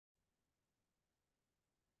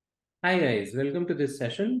Hi guys, welcome to this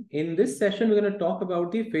session. In this session, we're going to talk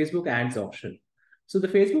about the Facebook ads auction. So the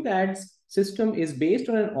Facebook ads system is based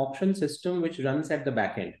on an auction system which runs at the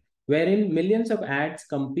back end, wherein millions of ads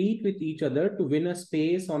compete with each other to win a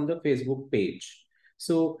space on the Facebook page.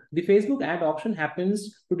 So the Facebook ad auction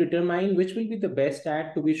happens to determine which will be the best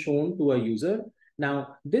ad to be shown to a user.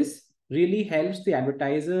 Now, this really helps the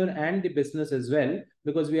advertiser and the business as well,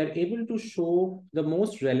 because we are able to show the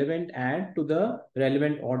most relevant ad to the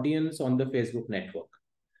relevant audience on the Facebook network.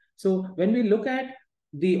 So when we look at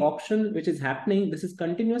the auction which is happening, this is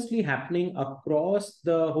continuously happening across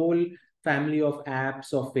the whole family of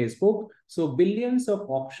apps of Facebook. So billions of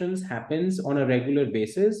auctions happens on a regular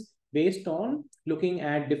basis based on looking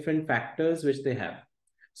at different factors which they have.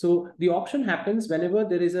 So the auction happens whenever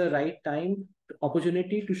there is a right time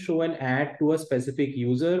opportunity to show an ad to a specific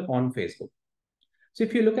user on Facebook. So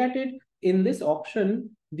if you look at it in this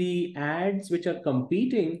auction, the ads which are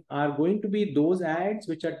competing are going to be those ads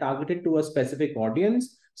which are targeted to a specific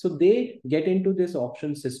audience. So they get into this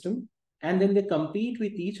auction system and then they compete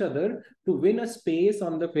with each other to win a space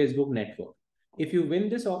on the Facebook network. If you win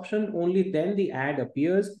this auction, only then the ad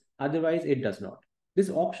appears, otherwise it does not. This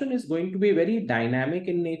auction is going to be very dynamic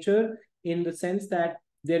in nature, in the sense that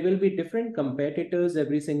there will be different competitors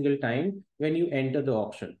every single time when you enter the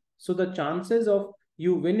auction. So the chances of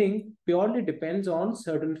you winning purely depends on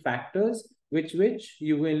certain factors which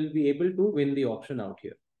you will be able to win the auction out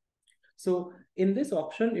here. So in this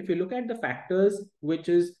auction, if you look at the factors, which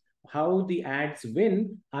is how the ads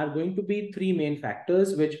win, are going to be three main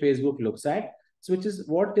factors which Facebook looks at, so which is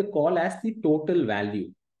what they call as the total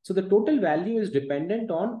value. So the total value is dependent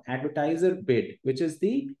on advertiser bid, which is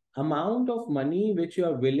the amount of money which you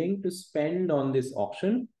are willing to spend on this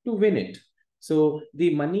auction to win it. So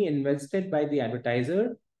the money invested by the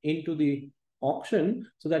advertiser into the auction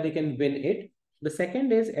so that they can win it. The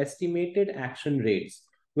second is estimated action rates,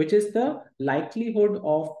 which is the likelihood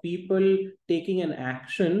of people taking an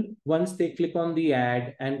action once they click on the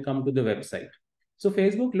ad and come to the website. So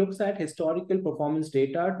Facebook looks at historical performance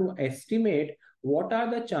data to estimate what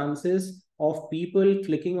are the chances of people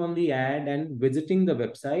clicking on the ad and visiting the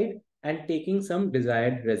website and taking some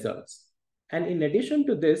desired results. And in addition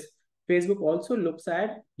to this, Facebook also looks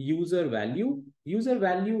at user value. User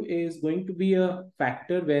value is going to be a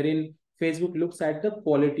factor wherein Facebook looks at the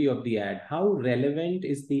quality of the ad. How relevant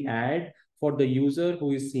is the ad for the user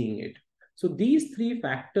who is seeing it? So these three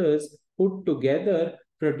factors put together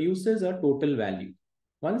produces a total value.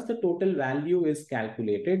 Once the total value is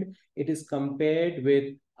calculated, it is compared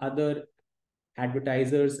with other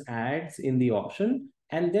advertisers' ads in the auction,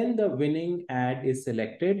 and then the winning ad is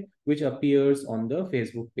selected, which appears on the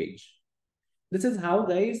Facebook page. This is how,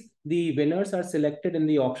 guys, the winners are selected in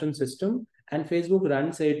the auction system, and Facebook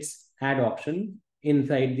runs its ad auction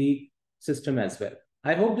inside the system as well.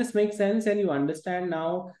 I hope this makes sense and you understand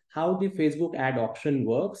now how the Facebook ad auction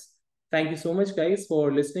works. Thank you so much, guys,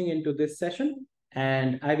 for listening into this session,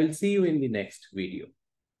 and I will see you in the next video.